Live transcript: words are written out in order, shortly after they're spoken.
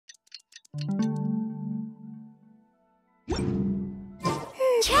Traveler,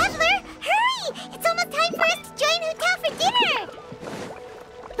 hurry! It's almost time for us to join Hu Tao for dinner!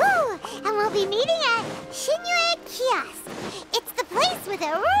 Ooh, and we'll be meeting at Xinyan Kiosk. It's the place with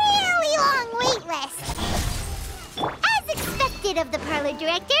a really long wait list. As expected of the parlor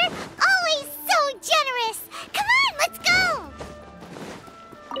director, always so generous! Come on, let's go!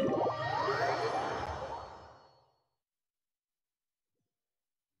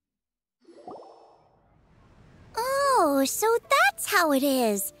 Oh, so that's how it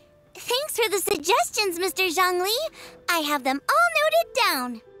is. Thanks for the suggestions, Mr. Zhongli. I have them all noted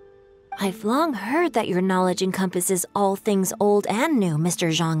down. I've long heard that your knowledge encompasses all things old and new, Mr.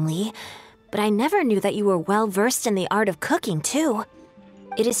 Zhongli. But I never knew that you were well versed in the art of cooking, too.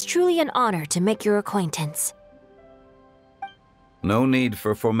 It is truly an honor to make your acquaintance. No need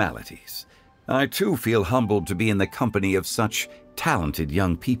for formalities. I too feel humbled to be in the company of such talented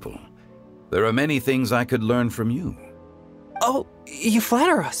young people. There are many things I could learn from you. Oh, you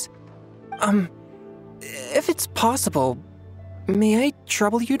flatter us. If it's possible, may I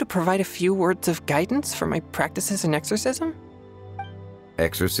trouble you to provide a few words of guidance for my practices in exorcism?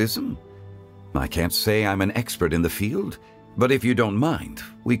 Exorcism? I can't say I'm an expert in the field, but if you don't mind,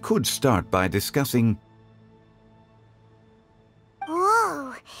 we could start by discussing...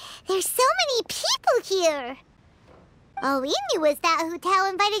 Whoa, there's so many people here. All we knew was that Hu Tao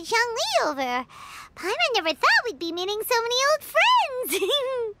invited Zhongli over. Paimon never thought we'd be meeting so many old friends.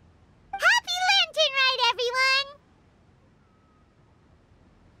 Happy Lantern Rite, everyone!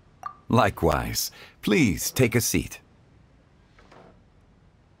 Likewise. Please take a seat.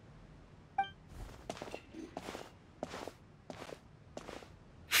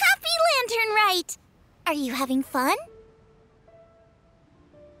 Happy Lantern Rite! Are you having fun?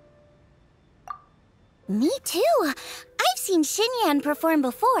 Me too. I've seen Xinyan perform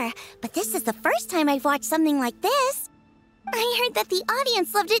before, but this is the first time I've watched something like this. I heard that the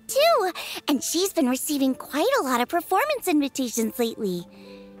audience loved it too, and she's been receiving quite a lot of performance invitations lately.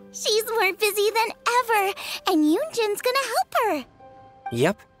 She's more busy than ever, and Yunjin's gonna help her.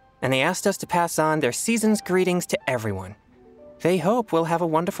 Yep, and they asked us to pass on their season's greetings to everyone. They hope we'll have a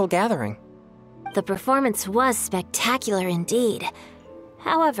wonderful gathering. The performance was spectacular indeed.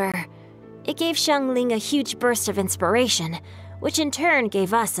 However, it gave Xiangling a huge burst of inspiration, which in turn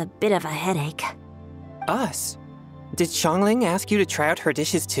gave us a bit of a headache. Us? Did Xiangling ask you to try out her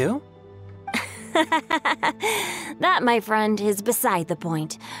dishes too? That, my friend, is beside the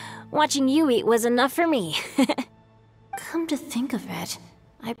point. Watching you eat was enough for me. Come to think of it,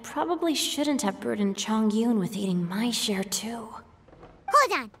 I probably shouldn't have burdened Chongyun with eating my share too.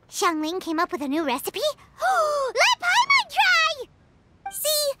 Hold on, Xiangling came up with a new recipe? Let Paimon try!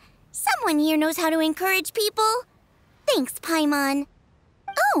 See? Someone here knows how to encourage people. Thanks, Paimon.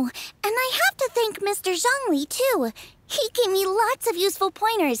 Oh, and I have to thank Mr. Zhongli, too. He gave me lots of useful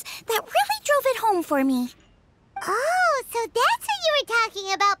pointers that really drove it home for me. Oh, so that's what you were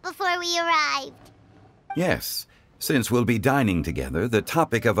talking about before we arrived. Yes. Since we'll be dining together, the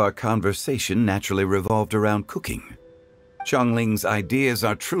topic of our conversation naturally revolved around cooking. Xiangling's ideas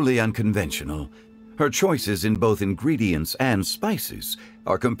are truly unconventional. Her choices in both ingredients and spices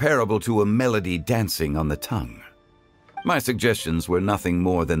are comparable to a melody dancing on the tongue. My suggestions were nothing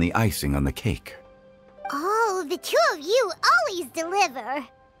more than the icing on the cake. Oh, the two of you always deliver.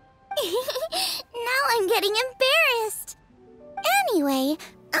 Now I'm getting embarrassed. Anyway,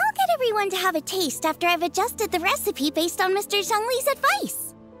 I'll get everyone to have a taste after I've adjusted the recipe based on Mr. Zhongli's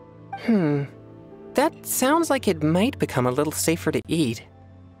advice. That sounds like it might become a little safer to eat.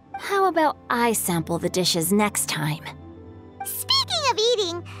 How about I sample the dishes next time? Speaking of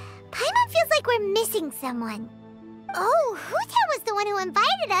eating, Paimon feels like we're missing someone. Oh, Hu Tao was the one who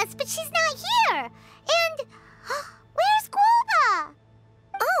invited us, but she's not here. And where's Guoba?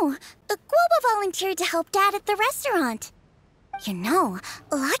 Oh, Guoba volunteered to help Dad at the restaurant. You know,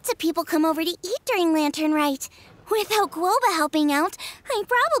 lots of people come over to eat during Lantern Rite. Without Guoba helping out, I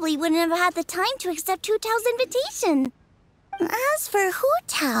probably wouldn't have had the time to accept Hu Tao's invitation. As for Hu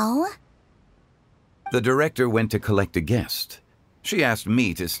Tao... The director went to collect a guest. She asked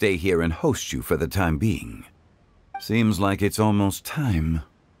me to stay here and host you for the time being. Seems like it's almost time.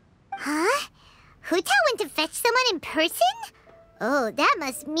 Huh? Hu Tao went to fetch someone in person? Oh, that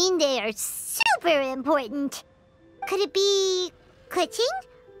must mean they are super important. Could it be... Keqing?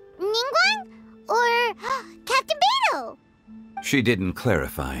 Ningguang? Or Captain Beidou? She didn't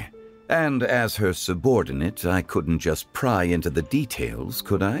clarify. And as her subordinate, I couldn't just pry into the details,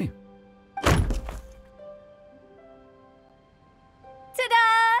 could I?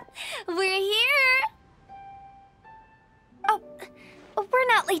 Ta-da! We're here! Oh, we're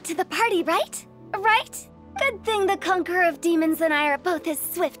not late late to the party, right? Right? Good thing the Conqueror of Demons and I are both as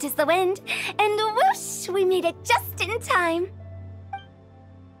swift as the wind. And whoosh, we made it just in time.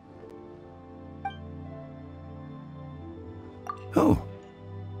 Oh.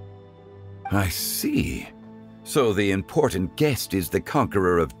 I see. So the important guest is the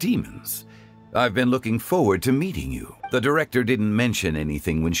Conqueror of Demons. I've been looking forward to meeting you. The director didn't mention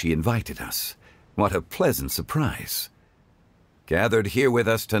anything when she invited us. What a pleasant surprise. Gathered here with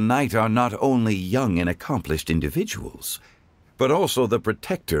us tonight are not only young and accomplished individuals, but also the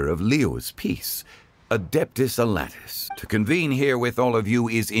protector of Leo's peace, Adeptus Alatus. To convene here with all of you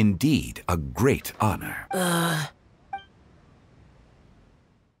is indeed a great honor.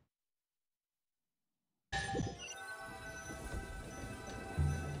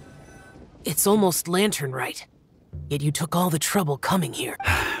 It's almost lantern right. Yet you took all the trouble coming here.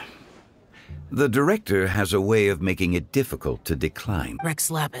 The director has a way of making it difficult to decline.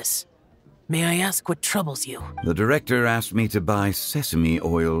 Rex Lapis, may I ask what troubles you? The director asked me to buy sesame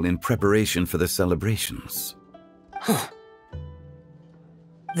oil in preparation for the celebrations. Huh.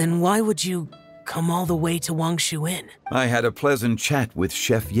 Then why would you come all the way to Wangshu Inn? I had a pleasant chat with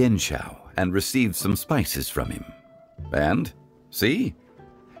Chef Yenshao and received some spices from him. And, see?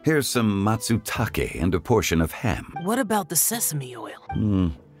 Here's some matsutake and a portion of ham. What about the sesame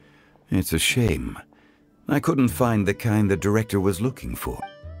oil? It's a shame. I couldn't find the kind the director was looking for.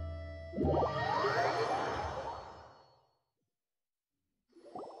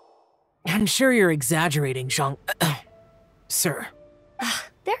 I'm sure you're exaggerating, Zhang... Sir.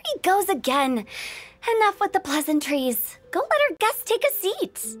 There he goes again. Enough with the pleasantries. Go let our guests take a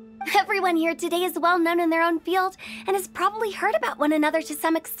seat. Everyone here today is well known in their own field and has probably heard about one another to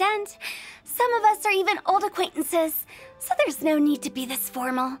some extent. Some of us are even old acquaintances, so there's no need to be this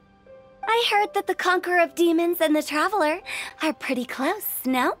formal. I heard that the Conqueror of Demons and the Traveler are pretty close,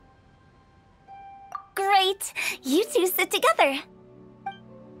 no? Great! You two sit together.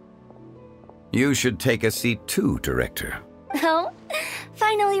 You should take a seat too, Director. Oh?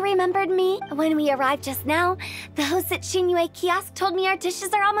 Finally remembered me? When we arrived just now, the host at Xinyan kiosk told me our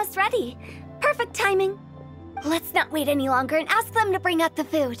dishes are almost ready. Perfect timing. Let's not wait any longer and ask them to bring out the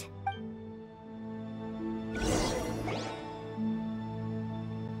food.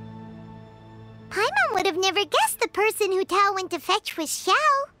 Paimon would have never guessed the person Hu Tao went to fetch was Xiao.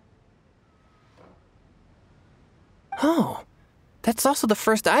 Oh, that's also the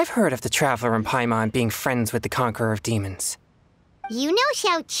first I've heard of the Traveler and Paimon being friends with the Conqueror of Demons. You know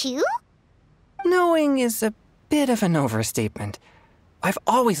Xiao Chu? Knowing is a bit of an overstatement. I've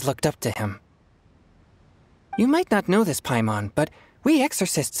always looked up to him. You might not know this, Paimon, but we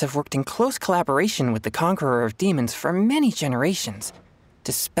exorcists have worked in close collaboration with the Conqueror of Demons for many generations,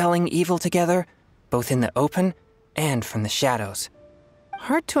 dispelling evil together, both in the open and from the shadows.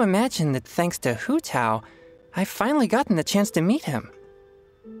 Hard to imagine that thanks to Hu Tao, I've finally gotten the chance to meet him.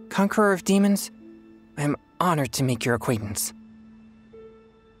 Conqueror of Demons, I'm honored to make your acquaintance.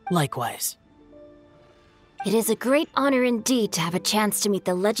 Likewise. It is a great honor indeed to have a chance to meet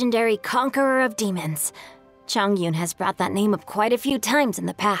the legendary Conqueror of Demons. Changyun has brought that name up quite a few times in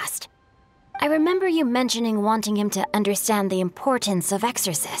the past. I remember you mentioning wanting him to understand the importance of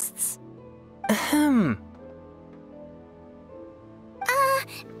exorcists.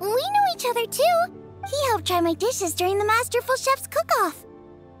 We know each other too. He helped try my dishes during the Masterful Chef's cook-off.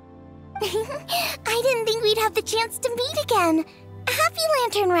 I didn't think we'd have the chance to meet again. Happy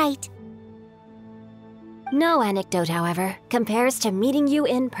Lantern Rite. No anecdote, however, compares to meeting you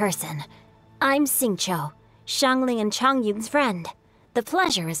in person. I'm Xingqiu, Shangling and Changyun's friend. The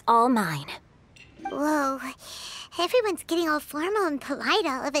pleasure is all mine. Whoa, everyone's getting all formal and polite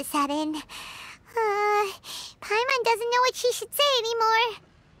all of a sudden. Paimon doesn't know what she should say anymore.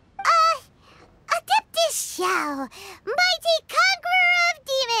 Adeptus Xiao, mighty Conqueror of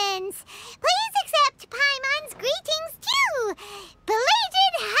Demons, please accept Paimon's greetings too.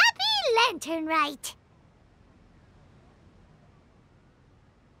 Belated Happy Lantern Rite.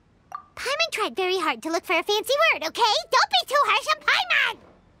 Paimon tried very hard to look for a fancy word, okay? Don't be too harsh on Paimon!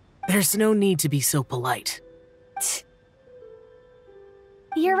 There's no need to be so polite.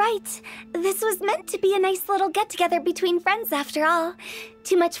 You're right. This was meant to be a nice little get-together between friends after all.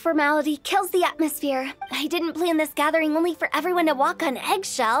 Too much formality kills the atmosphere. I didn't plan this gathering only for everyone to walk on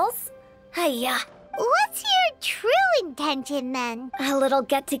eggshells. Hiya. What's your true intention then? A little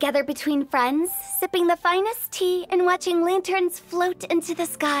get-together between friends, sipping the finest tea and watching lanterns float into the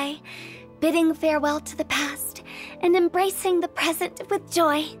sky, bidding farewell to the past, and embracing the present with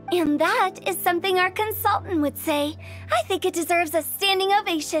joy. And that is something our consultant would say. I think it deserves a standing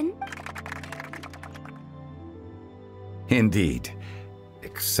ovation. Indeed.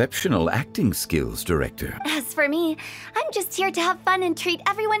 exceptional acting skills, Director. As for me, I'm just here to have fun and treat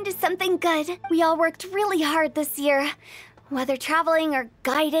everyone to something good. We all worked really hard this year. Whether traveling or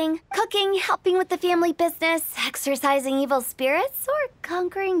guiding, cooking, helping with the family business, exorcising evil spirits, or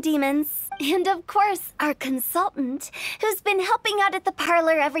conquering demons. And of course, our consultant, who's been helping out at the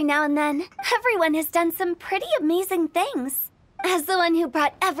parlor every now and then. Everyone has done some pretty amazing things. As the one who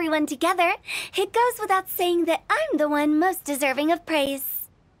brought everyone together, it goes without saying that I'm the one most deserving of praise.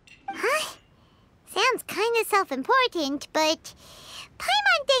 Huh? Sounds kind of self-important, but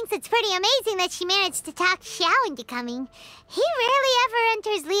Paimon thinks it's pretty amazing that she managed to talk Xiao into coming. He rarely ever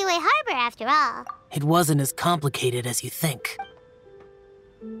enters Liyue Harbor after all. It wasn't as complicated as you think.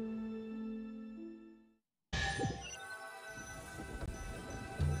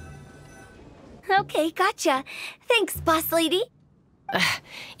 Okay, gotcha. Thanks, boss lady.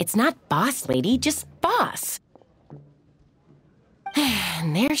 It's not boss lady, just boss.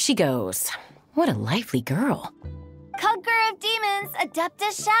 And there she goes. What a lively girl. Conqueror of demons,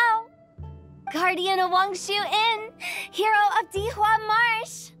 Adeptus Xiao. Guardian of Wangshu Inn, hero of Dihua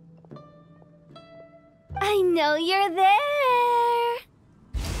Marsh. I know you're there.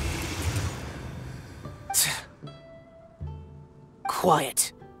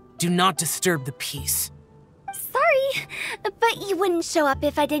 Quiet. Do not disturb the peace. Sorry, but you wouldn't show up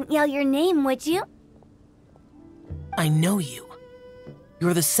if I didn't yell your name, would you? I know you.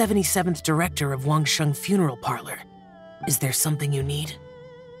 You're the 77th director of Wangsheng Funeral Parlor. Is there something you need?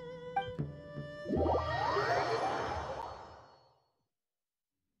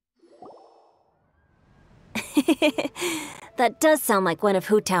 That does sound like one of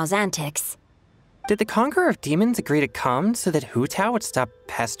Hu Tao's antics. Did the Conqueror of Demons agree to come so that Hu Tao would stop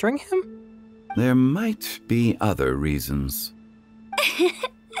pestering him? There might be other reasons.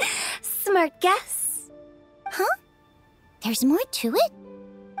 Smart guess. Huh? There's more to it?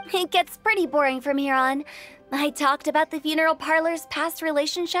 It gets pretty boring from here on. I talked about the funeral parlor's past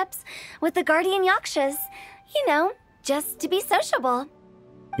relationships with the guardian yakshas. You know, just to be sociable.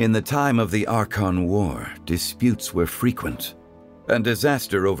 In the time of the Archon War, disputes were frequent, and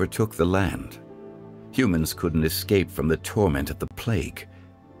disaster overtook the land. Humans couldn't escape from the torment of the plague,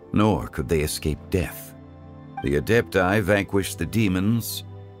 nor could they escape death. The Adepti vanquished the demons,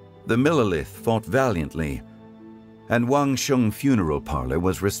 the Millelith fought valiantly, and Wangsheng Funeral Parlor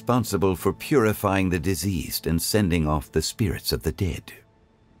was responsible for purifying the diseased and sending off the spirits of the dead.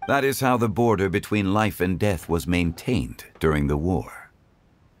 That is how the border between life and death was maintained during the war.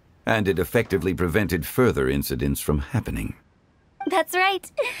 And it effectively prevented further incidents from happening. That's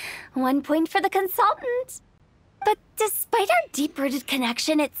right. 1 point for the consultant. But despite our deep-rooted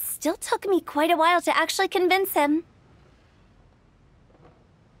connection, it still took me quite a while to actually convince him.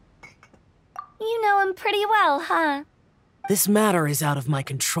 You know him pretty well, huh? This matter is out of my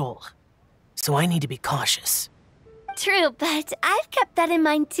control, so I need to be cautious. True, but I've kept that in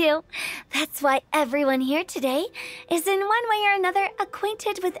mind too. That's why everyone here today is in one way or another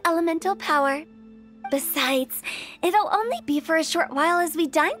acquainted with elemental power. Besides, it'll only be for a short while as we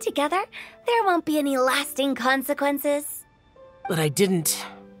dine together. There won't be any lasting consequences. But I didn't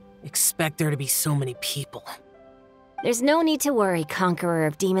expect there to be so many people. There's no need to worry, Conqueror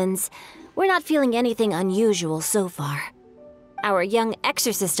of Demons. We're not feeling anything unusual so far. Our young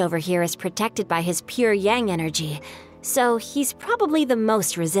exorcist over here is protected by his pure yang energy, so he's probably the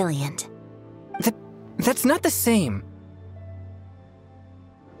most resilient. That's not the same.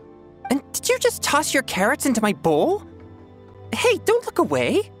 And did you just toss your carrots into my bowl? Hey, don't look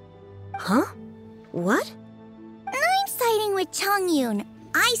away. Huh? What? I'm siding with Chongyun.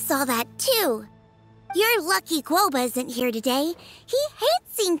 I saw that too. You're lucky Guoba isn't here today. He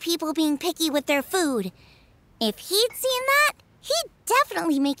hates seeing people being picky with their food. If he'd seen that, he'd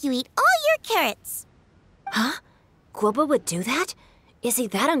definitely make you eat all your carrots. Huh? Guoba would do that? Is he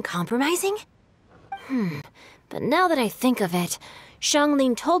that uncompromising? But now that I think of it,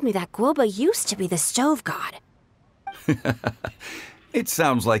 Xianglin told me that Guoba used to be the stove god. It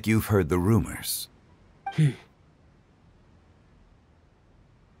sounds like you've heard the rumors.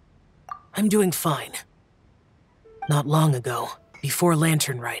 I'm doing fine. Not long ago, before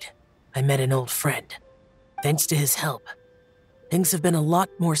Lantern Rite, I met an old friend. Thanks to his help, things have been a lot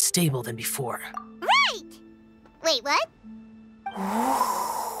more stable than before. Right! Wait, what?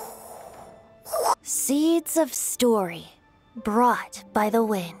 Seeds of story, brought by the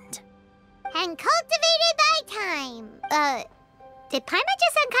wind. And cultivated by time. Did Paimon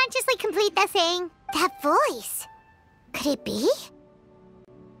just unconsciously complete that saying? That voice. Could it be?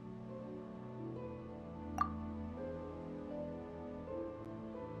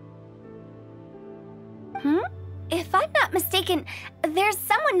 If I'm not mistaken, there's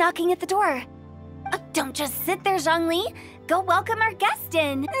some someone knocking at the door. Don't just sit there, Zhongli. Go welcome our guest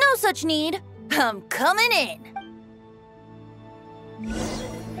in. No such need. I'm coming in.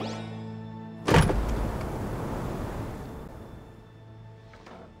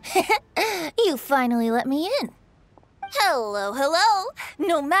 You finally let me in. Hello, hello.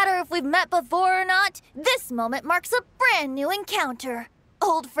 No matter if we've met before or not, this moment marks a brand new encounter.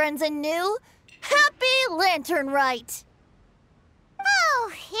 Old friends and new, happy Lantern Rite.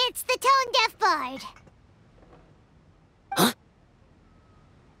 Oh, it's the tone-deaf bard.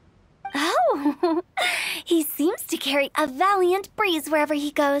 Oh, he seems to carry a valiant breeze wherever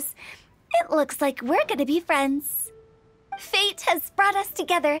he goes. It looks like we're gonna be friends. Fate has brought us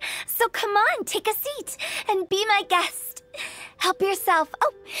together, so come on, take a seat and be my guest. Help yourself.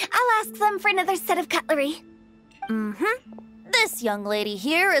 Oh, I'll ask them for another set of cutlery. This young lady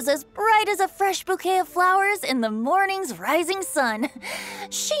here is as bright as a fresh bouquet of flowers in the morning's rising sun.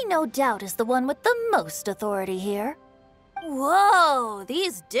 She no doubt is the one with the most authority here. Whoa,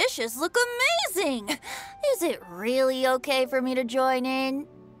 these dishes look amazing! Is it really okay for me to join in?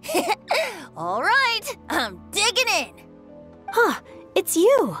 All right, I'm digging in. Huh, it's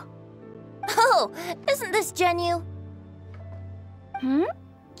you. Oh, isn't this Genyu?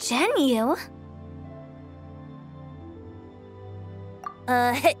 Genyu?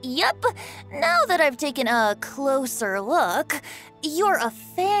 Yep. Now that I've taken a closer look, you're a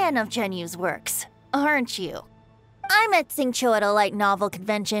fan of Genyu's works, aren't you? I met Xingqiu at a light novel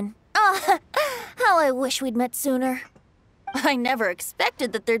convention. Ah, how I wish we'd met sooner. I never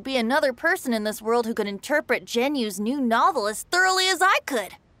expected that there'd be another person in this world who could interpret Genyu's new novel as thoroughly as I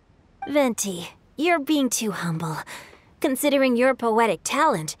could. Venti, you're being too humble. Considering your poetic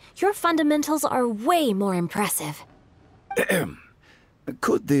talent, your fundamentals are way more impressive.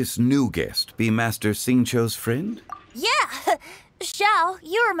 Could this new guest be Master Xingqiu's friend? Yeah! Xiao,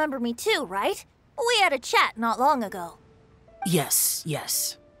 you remember me too, right? We had a chat not long ago. Yes,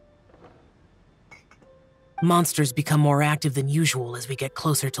 yes. Monsters become more active than usual as we get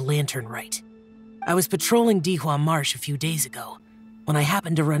closer to Lantern Rite. I was patrolling Dihua Marsh a few days ago, when I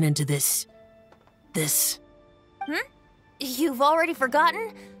happened to run into this... You've already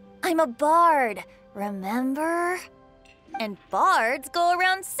forgotten? I'm a bard, remember? And bards go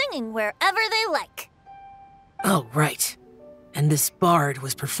around singing wherever they like. Oh, right. And this bard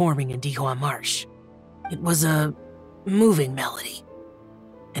was performing in Dihua Marsh. It was a moving melody,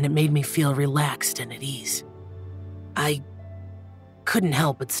 and it made me feel relaxed and at ease. I couldn't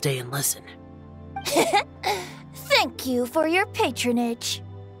help but stay and listen. Thank you for your patronage.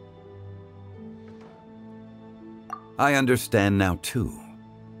 I understand now, too.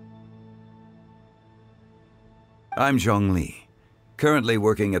 I'm Zhongli, currently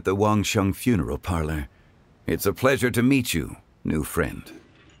working at the Wangsheng Funeral Parlor. It's a pleasure to meet you, new friend.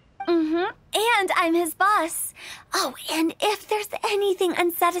 And I'm his boss. Oh, and if there's anything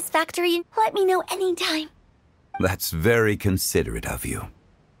unsatisfactory, let me know anytime. That's very considerate of you.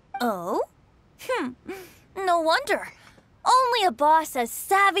 Oh? No wonder. Only a boss as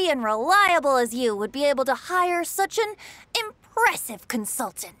savvy and reliable as you would be able to hire such an impressive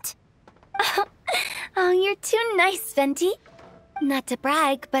consultant. Oh, you're too nice, Venti. Not to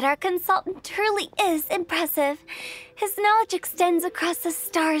brag, but our consultant truly is impressive. His knowledge extends across the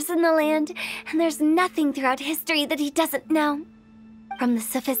stars and the land, and there's nothing throughout history that he doesn't know. From the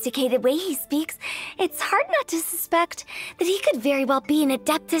sophisticated way he speaks, it's hard not to suspect that he could very well be an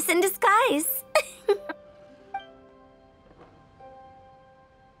adeptus in disguise.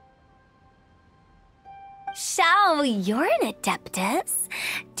 Xiao, you're an adeptus.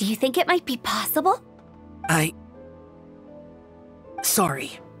 Do you think it might be possible?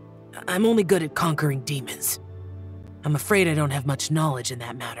 Sorry. I'm only good at conquering demons. I'm afraid I don't have much knowledge in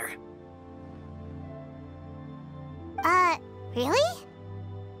that matter. Really?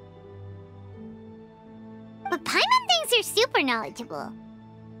 But Paimon thinks you're super knowledgeable.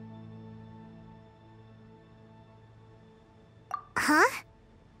 Huh?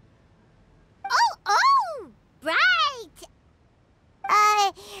 Oh, right!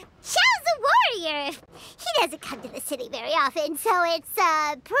 Xiao's a warrior. He doesn't come to the city very often, so it's,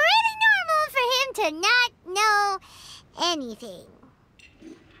 pretty normal for him to not know anything.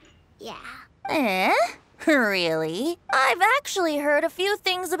 Yeah. Eh? Really? I've actually heard a few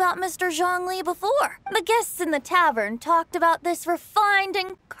things about Mr. Zhongli before. The guests in the tavern talked about this refined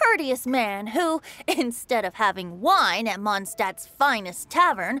and courteous man who, instead of having wine at Mondstadt's finest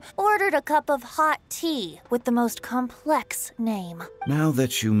tavern, ordered a cup of hot tea with the most complex name. Now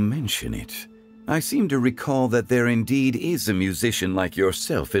that you mention it, I seem to recall that there indeed is a musician like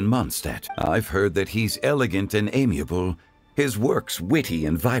yourself in Mondstadt. I've heard that he's elegant and amiable, his works witty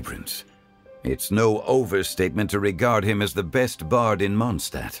and vibrant. It's no overstatement to regard him as the best bard in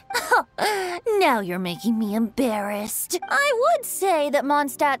Mondstadt. Now you're making me embarrassed. I would say that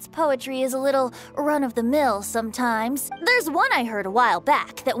Mondstadt's poetry is a little run-of-the-mill sometimes. There's one I heard a while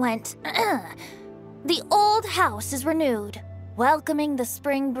back that went, "The old house is renewed, welcoming the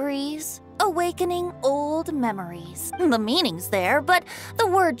spring breeze, awakening old memories." The meaning's there, but the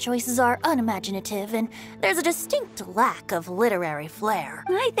word choices are unimaginative, and there's a distinct lack of literary flair.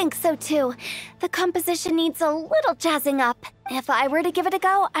 I think so too. The composition needs a little jazzing up. If I were to give it a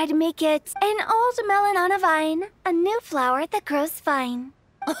go, I'd make it an old melon on a vine, a new flower that grows fine.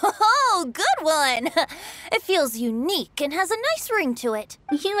 Oh, good one! It feels unique and has a nice ring to it.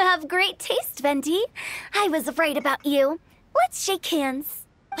 You have great taste, Venti. I was right about you. Let's shake hands.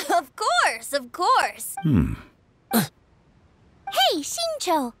 Of course, of course. Hey,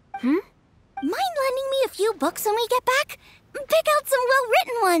 Shincho. Mind lending me a few books when we get back? Pick out some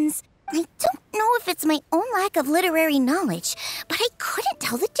well-written ones. I don't know if it's my own lack of literary knowledge, but I couldn't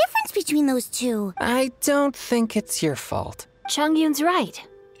tell the difference between those two. I don't think it's your fault. Chongyun's right.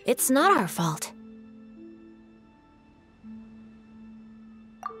 It's not our fault.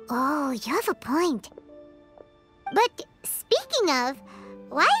 Oh, you have a point. But speaking of,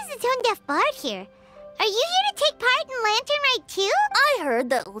 why is the tone-deaf bard here? Are you here to take part in Lantern Rite too? I heard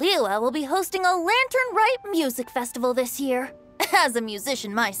that Liua will be hosting a Lantern Rite music festival this year. As a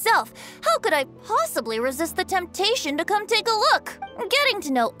musician myself, how could I possibly resist the temptation to come take a look? Getting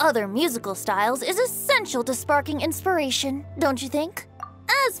to know other musical styles is essential to sparking inspiration, don't you think?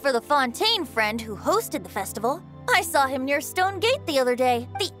 As for the Fontaine friend who hosted the festival, I saw him near Stone Gate the other day.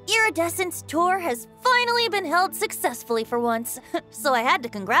 The Iridescence tour has finally been held successfully for once, so I had to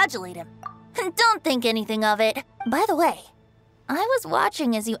congratulate him. Don't think anything of it. By the way, I was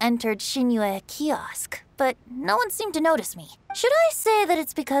watching as you entered Xinyue kiosk, but no one seemed to notice me. Should I say that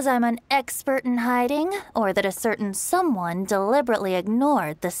it's because I'm an expert in hiding, or that a certain someone deliberately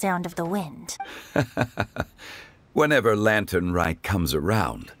ignored the sound of the wind? Whenever Lantern Rite comes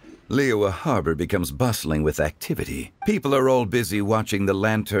around, Liua Harbor becomes bustling with activity. People are all busy watching the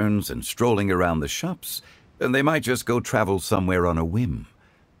lanterns and strolling around the shops, and they might just go travel somewhere on a whim.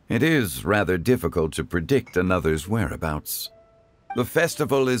 It is rather difficult to predict another's whereabouts. The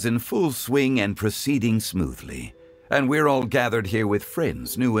festival is in full swing and proceeding smoothly, and we're all gathered here with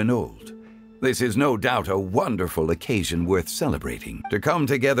friends, new and old. This is no doubt a wonderful occasion worth celebrating. To come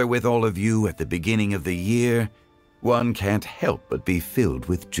together with all of you at the beginning of the year, one can't help but be filled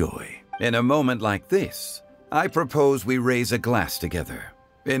with joy. In a moment like this, I propose we raise a glass together.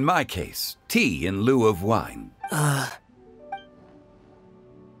 In my case, tea in lieu of wine.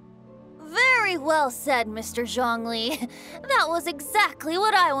 Very well said, Mr. Zhongli. That was exactly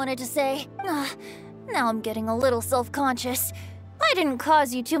what I wanted to say. Now I'm getting a little self-conscious. I didn't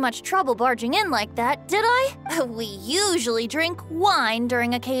cause you too much trouble barging in like that, did I? We usually drink wine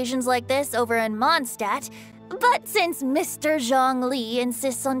during occasions like this over in Mondstadt, but since Mr. Zhongli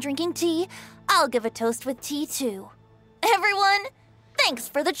insists on drinking tea, I'll give a toast with tea too. Everyone, thanks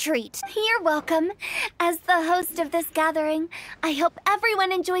for the treat. You're welcome. As the host of this gathering, I hope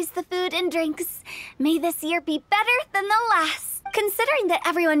everyone enjoys the food and drinks. May this year be better than the last. Considering that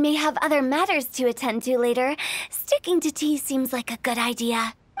everyone may have other matters to attend to later, sticking to tea seems like a good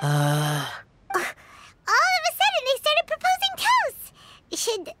idea. All of a sudden, they started proposing toasts.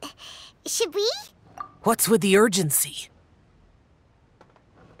 Should we? What's with the urgency?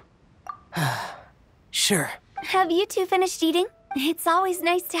 Sure. Have you two finished eating? It's always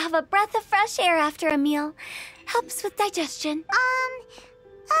nice to have a breath of fresh air after a meal. Helps with digestion.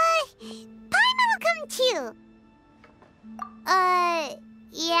 Paimon will come too.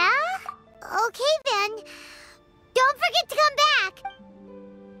 Yeah? Okay then. Don't forget to come back.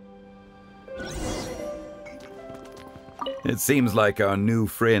 It seems like our new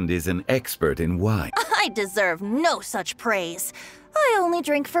friend is an expert in wine. I deserve no such praise. I only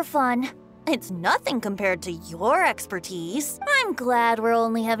drink for fun. It's nothing compared to your expertise. I'm glad we're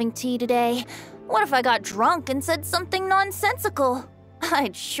only having tea today. What if I got drunk and said something nonsensical?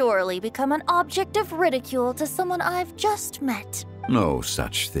 I'd surely become an object of ridicule to someone I've just met. No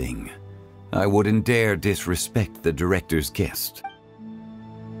such thing. I wouldn't dare disrespect the director's guest.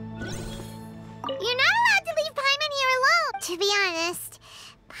 You're not allowed to leave Paimon here alone, to be honest.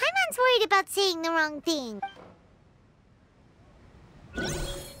 Paimon's worried about saying the wrong thing.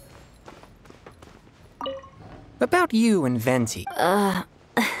 About you and Venti.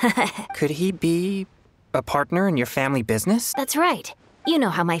 Could he be a partner in your family business? That's right. You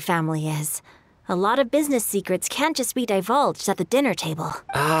know how my family is. A lot of business secrets can't just be divulged at the dinner table.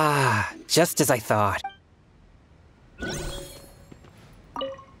 Ah, just as I thought.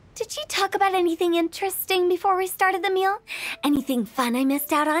 Did you talk about anything interesting before we started the meal? Anything fun I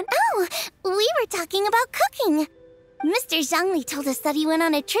missed out on? Oh, we were talking about cooking. Mr. Zhangli told us that he went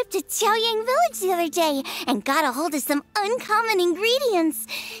on a trip to Qiaoyang Village the other day and got a hold of some uncommon ingredients.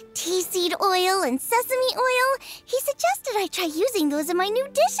 Tea seed oil and sesame oil. He suggested I try using those in my new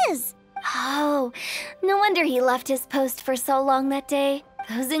dishes. Oh, no wonder he left his post for so long that day.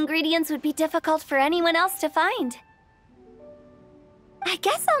 Those ingredients would be difficult for anyone else to find. I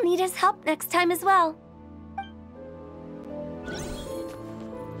guess I'll need his help next time as well.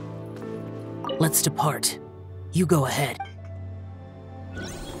 Let's depart. You go ahead.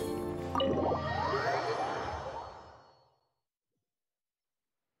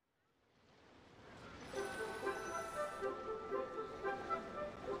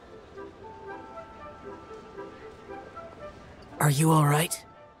 Are you all right?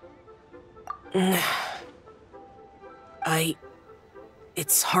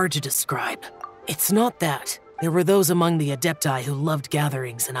 It's hard to describe. It's not that. There were those among the Adepti who loved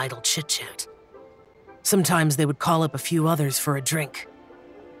gatherings and idle chit-chat. Sometimes they would call up a few others for a drink.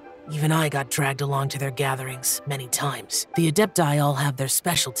 Even I got dragged along to their gatherings many times. The Adepti all have their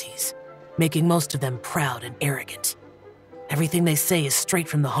specialties, making most of them proud and arrogant. Everything they say is straight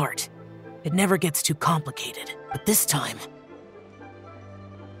from the heart. It never gets too complicated. But this time...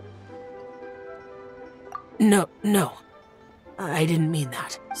 No. I didn't mean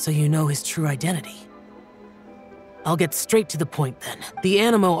that. So you know his true identity. I'll get straight to the point then. The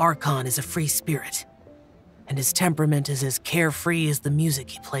Animo Archon is a free spirit, and his temperament is as carefree as the music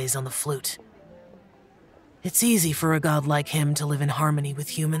he plays on the flute. It's easy for a god like him to live in harmony with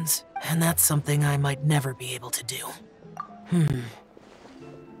humans, and that's something I might never be able to do.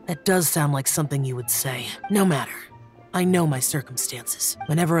 That does sound like something you would say. No matter. I know my circumstances.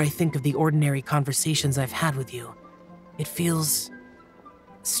 Whenever I think of the ordinary conversations I've had with you, it feels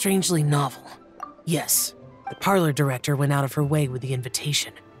strangely novel. Yes, the parlor director went out of her way with the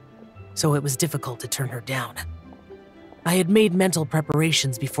invitation, so it was difficult to turn her down. I had made mental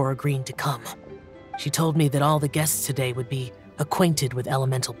preparations before agreeing to come. She told me that all the guests today would be acquainted with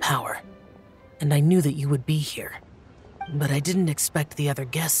elemental power, and I knew that you would be here. But I didn't expect the other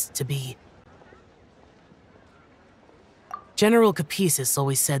guests to be... General Capisis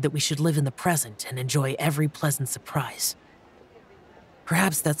always said that we should live in the present and enjoy every pleasant surprise.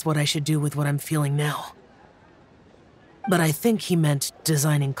 Perhaps that's what I should do with what I'm feeling now. But I think he meant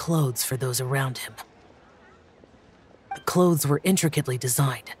designing clothes for those around him. The clothes were intricately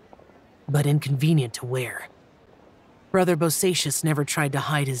designed, but inconvenient to wear. Brother Bosacius never tried to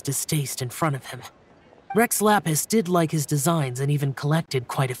hide his distaste in front of him. Rex Lapis did like his designs and even collected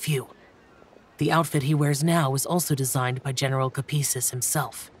quite a few. The outfit he wears now was also designed by General Capisis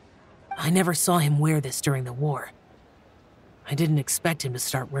himself. I never saw him wear this during the war. I didn't expect him to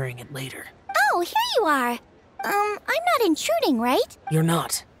start wearing it later. Oh, here you are. I'm not intruding, right? You're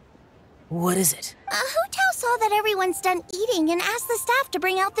not. What is it? Hu Tao saw that everyone's done eating and asked the staff to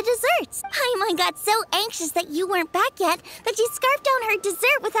bring out the desserts. Paimon got so anxious that you weren't back yet that she scarfed down her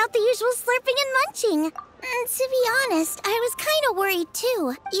dessert without the usual slurping and munching. To be honest, I was kind of worried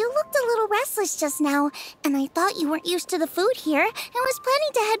too. You looked a little restless just now, and I thought you weren't used to the food here and was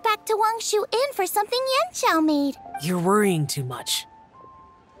planning to head back to Wangshu Inn for something Yanxiao made. You're worrying too much.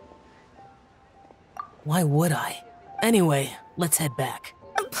 Why would I? Anyway, let's head back.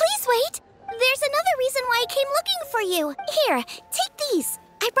 Please wait! There's another reason why I came looking for you. Here, take these.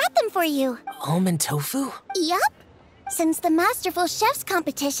 I brought them for you. Almond tofu? Yup. Since the Masterful Chef's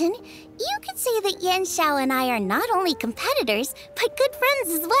competition, you could say that Yanxiao and I are not only competitors, but good friends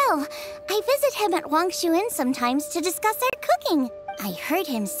as well. I visit him at Wangshu Inn sometimes to discuss our cooking. I heard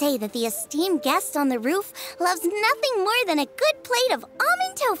him say that the esteemed guest on the roof loves nothing more than a good plate of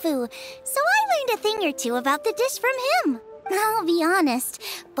almond tofu, so I learned a thing or two about the dish from him. I'll be honest,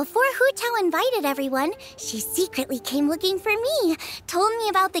 before Hu Tao invited everyone, she secretly came looking for me, told me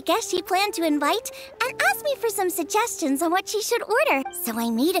about the guests she planned to invite, and asked me for some suggestions on what she should order. So I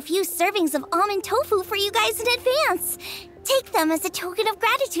made a few servings of almond tofu for you guys in advance. Take them as a token of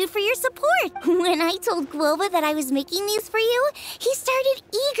gratitude for your support. When I told Guoba that I was making these for you, he started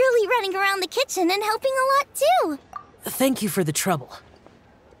eagerly running around the kitchen and helping a lot too. Thank you for the trouble.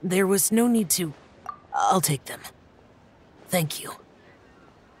 There was no need to... I'll take them. Thank you.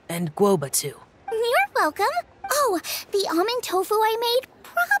 And Guoba too. You're welcome. Oh, the almond tofu I made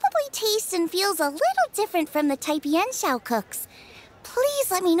probably tastes and feels a little different from the type Yanxiao cooks.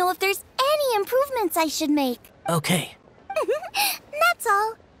 Please let me know if there's any improvements I should make. Okay. That's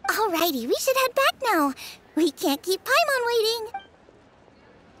all. Alrighty, we should head back now. We can't keep Paimon waiting.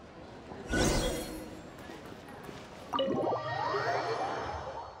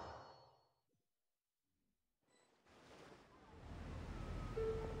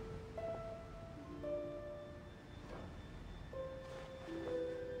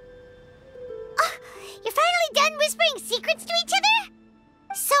 whispering secrets to each other?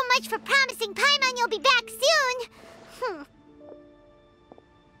 So much for promising Paimon you'll be back soon.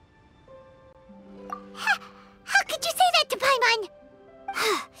 How could you say that to Paimon?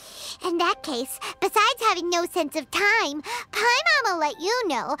 In that case, besides having no sense of time, Paimon will let you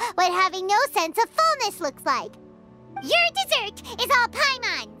know what having no sense of fullness looks like. Your dessert is all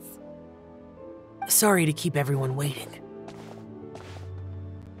Paimon's. Sorry to keep everyone waiting.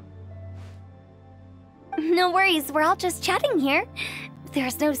 No worries, we're all just chatting here.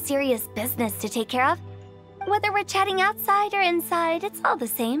 There's no serious business to take care of. Whether we're chatting outside or inside, it's all the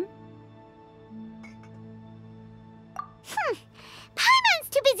same. Paimon's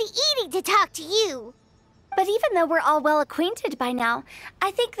too busy eating to talk to you. But even though we're all well acquainted by now,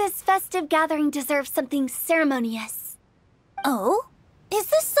 I think this festive gathering deserves something ceremonious. Oh? Is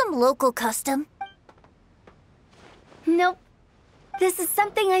this some local custom? Nope. This is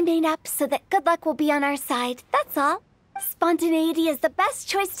something I made up so that good luck will be on our side, that's all. Spontaneity is the best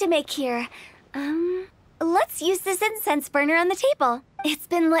choice to make here. Let's use this incense burner on the table. It's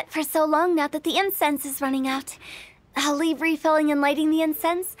been lit for so long now that the incense is running out. I'll leave refilling and lighting the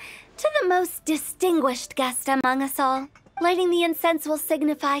incense to the most distinguished guest among us all. Lighting the incense will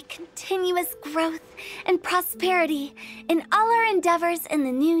signify continuous growth and prosperity in all our endeavors in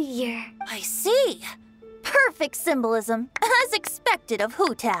the new year. I see. Perfect symbolism, as expected of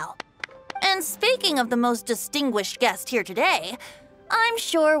Hu Tao. And speaking of the most distinguished guest here today, I'm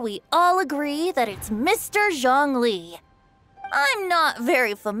sure we all agree that it's Mr. Zhongli. I'm not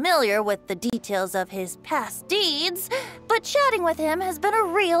very familiar with the details of his past deeds, but chatting with him has been a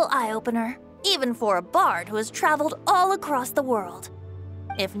real eye-opener, even for a bard who has traveled all across the world.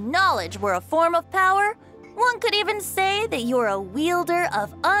 If knowledge were a form of power, one could even say that you're a wielder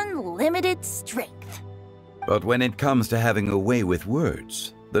of unlimited strength. But when it comes to having a way with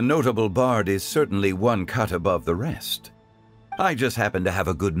words, the notable bard is certainly one cut above the rest. I just happen to have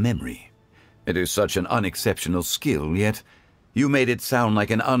a good memory. It is such an unexceptional skill, yet you made it sound like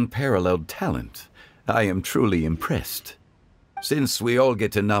an unparalleled talent. I am truly impressed. Since we all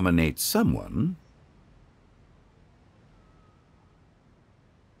get to nominate someone...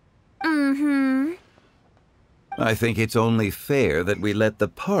 I think it's only fair that we let the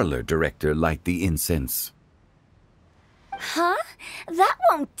parlor director light the incense. Huh? That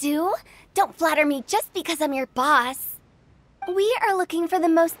won't do. Don't flatter me just because I'm your boss. We are looking for the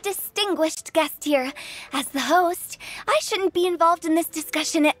most distinguished guest here. As the host, I shouldn't be involved in this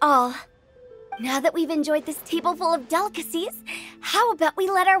discussion at all. Now that we've enjoyed this table full of delicacies, how about we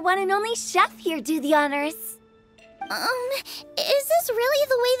let our one and only chef here do the honors? Is this really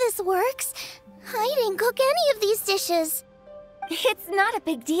the way this works? I didn't cook any of these dishes. It's not a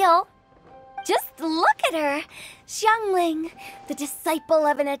big deal. Just look at her! Xiangling, the disciple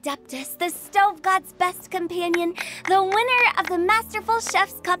of an adeptus, the stove god's best companion, the winner of the Masterful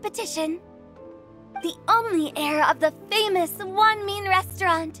Chef's competition. The only heir of the famous One Mean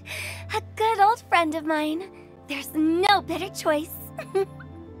restaurant. A good old friend of mine. There's no better choice.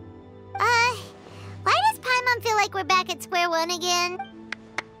 Why does Paimon feel like we're back at square one again?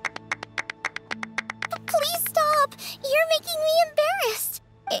 Please stop! You're making me embarrassed.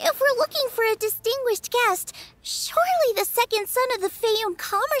 If we're looking for a distinguished guest, surely the second son of the Feiyun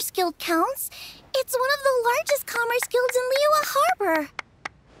Commerce Guild counts. It's one of the largest commerce guilds in Liyue Harbor.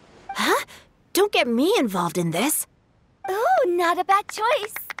 Huh? Don't get me involved in this. Oh, not a bad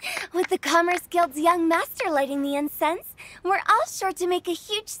choice. With the Commerce Guild's young master lighting the incense, we're all sure to make a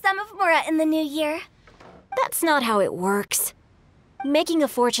huge sum of mora in the new year. That's not how it works. Making a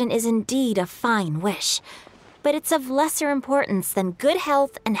fortune is indeed a fine wish, but it's of lesser importance than good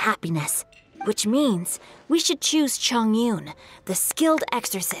health and happiness, which means we should choose Chongyun, the skilled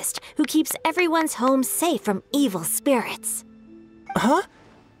exorcist who keeps everyone's home safe from evil spirits. Huh?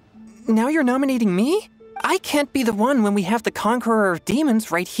 Now you're nominating me? I can't be the one when we have the Conqueror of Demons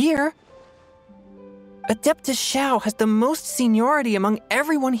right here. Adeptus Xiao has the most seniority among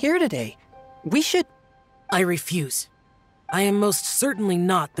everyone here today. We should... I refuse. I am most certainly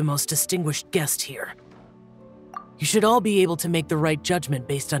not the most distinguished guest here. You should all be able to make the right judgment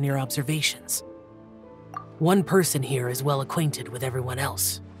based on your observations. One person here is well acquainted with everyone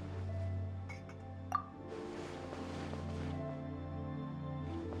else.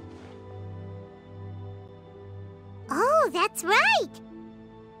 Oh, that's right!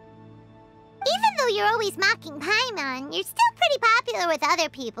 Even though you're always mocking Paimon, you're still pretty popular with other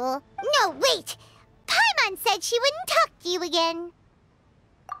people. No, wait! Paimon said she wouldn't talk to you again.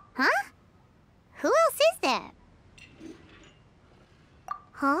 Huh? Who else is there?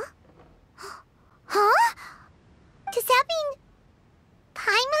 Huh? Huh? Does that mean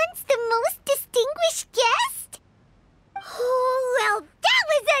Paimon's the most distinguished guest?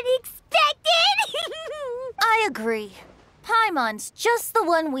 agree. Paimon's just the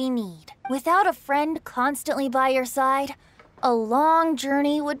one we need. Without a friend constantly by your side, a long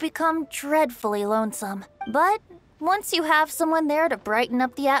journey would become dreadfully lonesome. But once you have someone there to brighten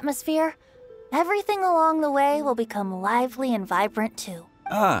up the atmosphere, everything along the way will become lively and vibrant too.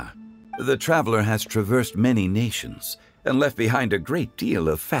 Ah, the traveler has traversed many nations and left behind a great deal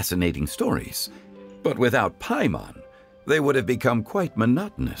of fascinating stories. But without Paimon, they would have become quite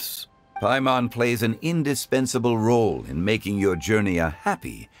monotonous. Paimon plays an indispensable role in making your journey a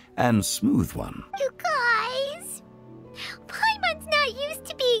happy and smooth one. You guys, Paimon's not used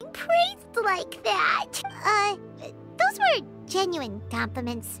to being praised like that. Those were genuine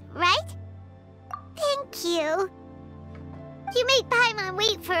compliments, right? Thank you. You made Paimon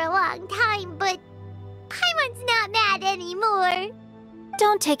wait for a long time, but Paimon's not mad anymore.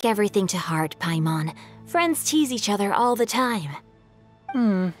 Don't take everything to heart, Paimon. Friends tease each other all the time.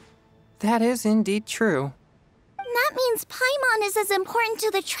 That is indeed true. That means Paimon is as important to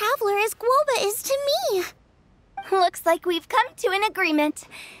the traveler as Guoba is to me. Looks like we've come to an agreement.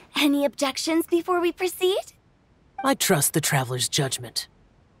 Any objections before we proceed? I trust the traveler's judgment.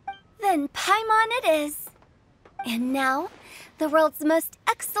 Then Paimon it is. And now, the world's most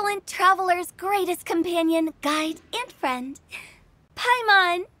excellent traveler's greatest companion, guide, and friend,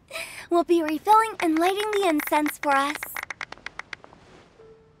 Paimon, will be refilling and lighting the incense for us.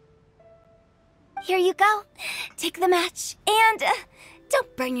 Here you go. Take the match, and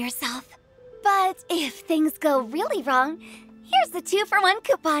don't burn yourself. But if things go really wrong, here's the 2-for-1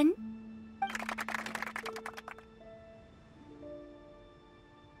 coupon.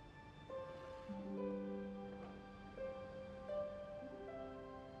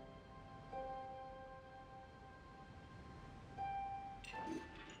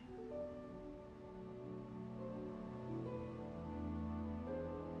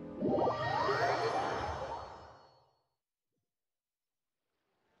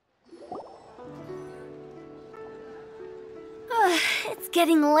 It's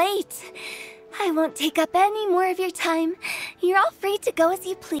getting late. I won't take up any more of your time. You're all free to go as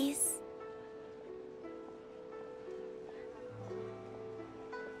you please.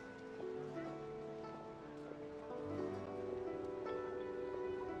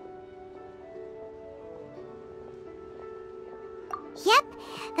 Yep,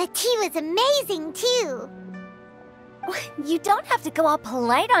 the tea was amazing too. You don't have to go all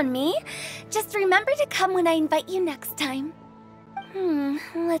polite on me. Just remember to come when I invite you next time.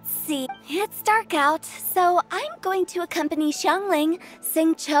 Let's see. It's dark out, so I'm going to accompany Xiangling,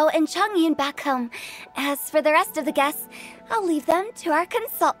 Xingqiu, and Chongyun back home. As for the rest of the guests, I'll leave them to our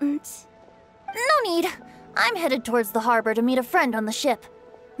consultant. No need. I'm headed towards the harbor to meet a friend on the ship.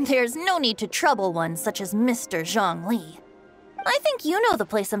 There's no need to trouble one such as Mr. Zhongli. I think you know the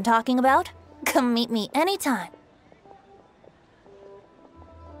place I'm talking about. Come meet me anytime.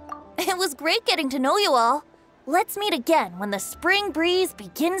 It was great getting to know you all. Let's meet again when the spring breeze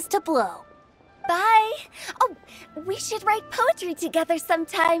begins to blow. Bye. Oh, we should write poetry together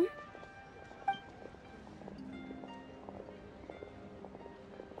sometime.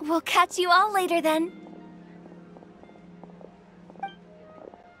 We'll catch you all later then.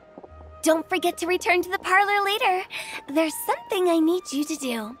 Don't forget to return to the parlor later. There's something I need you to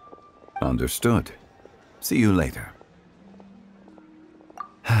do. Understood. See you later.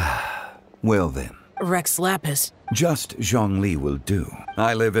 Well then. Rex Lapis. Just Zhongli will do.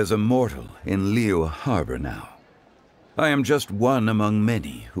 I live as a mortal in Liu Harbor now. I am just one among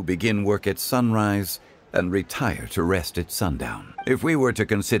many who begin work at sunrise and retire to rest at sundown. If we were to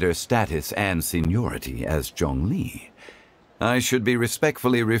consider status and seniority as Zhongli, I should be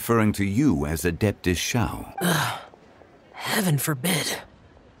respectfully referring to you as Adeptus Shao. Heaven forbid.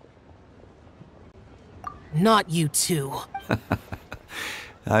 Not you two.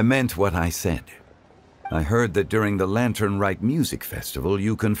 I meant what I said. I heard that during the Lantern Rite Music Festival,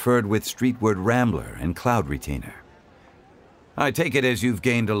 you conferred with Streetward Rambler and Cloud Retainer. I take it as you've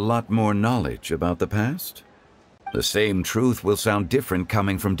gained a lot more knowledge about the past? The same truth will sound different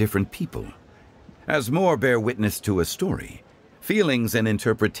coming from different people. As more bear witness to a story, feelings and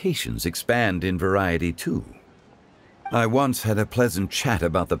interpretations expand in variety too. I once had a pleasant chat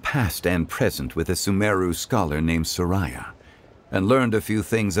about the past and present with a Sumeru scholar named Soraya, and learned a few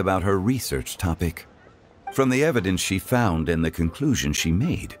things about her research topic. From the evidence she found and the conclusion she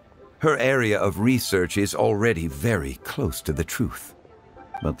made, her area of research is already very close to the truth.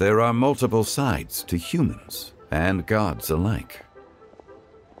 But there are multiple sides to humans and gods alike.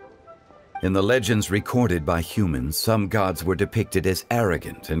 In the legends recorded by humans, some gods were depicted as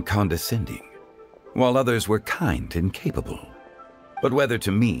arrogant and condescending, while others were kind and capable. But whether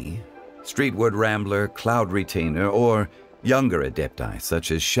to me, Streetward Rambler, Cloud Retainer, or younger Adepti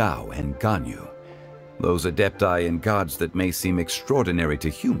such as Shao and Ganyu. Those Adepti and gods that may seem extraordinary to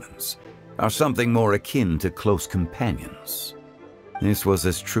humans are something more akin to close companions. This was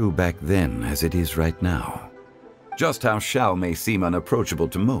as true back then as it is right now. Just how Shao may seem unapproachable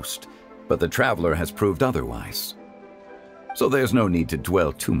to most, but the Traveler has proved otherwise. So there's no need to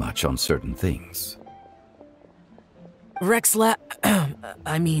dwell too much on certain things.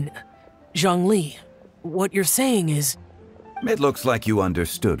 Zhongli, what you're saying is... It looks like you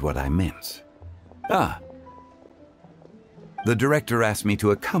understood what I meant. Ah. The director asked me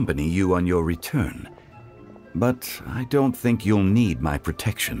to accompany you on your return, but I don't think you'll need my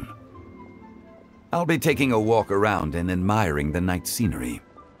protection. I'll be taking a walk around and admiring the night scenery.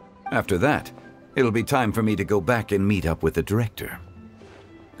 After that, it'll be time for me to go back and meet up with the director.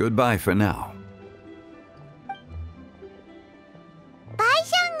 Goodbye for now. Bye,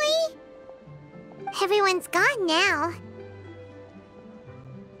 Zhongli! Everyone's gone now.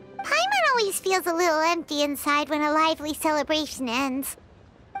 Paimon always feels a little empty inside when a lively celebration ends.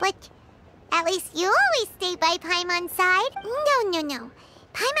 But at least you always stay by Paimon's side. No.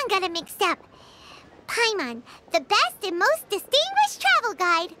 Paimon got it mixed up. Paimon, the best and most distinguished travel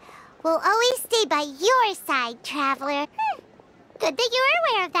guide, will always stay by your side, Traveler. Good that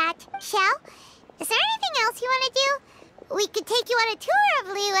you're aware of that. Shell, is there anything else you want to do? We could take you on a tour of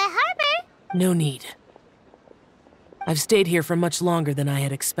Liyue Harbor. No need. I've stayed here for much longer than I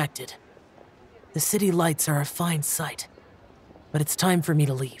had expected. The city lights are a fine sight, but it's time for me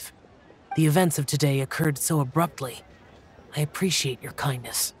to leave. The events of today occurred so abruptly. I appreciate your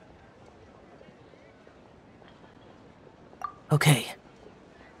kindness. Okay.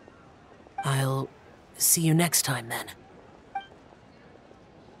 I'll see you next time then.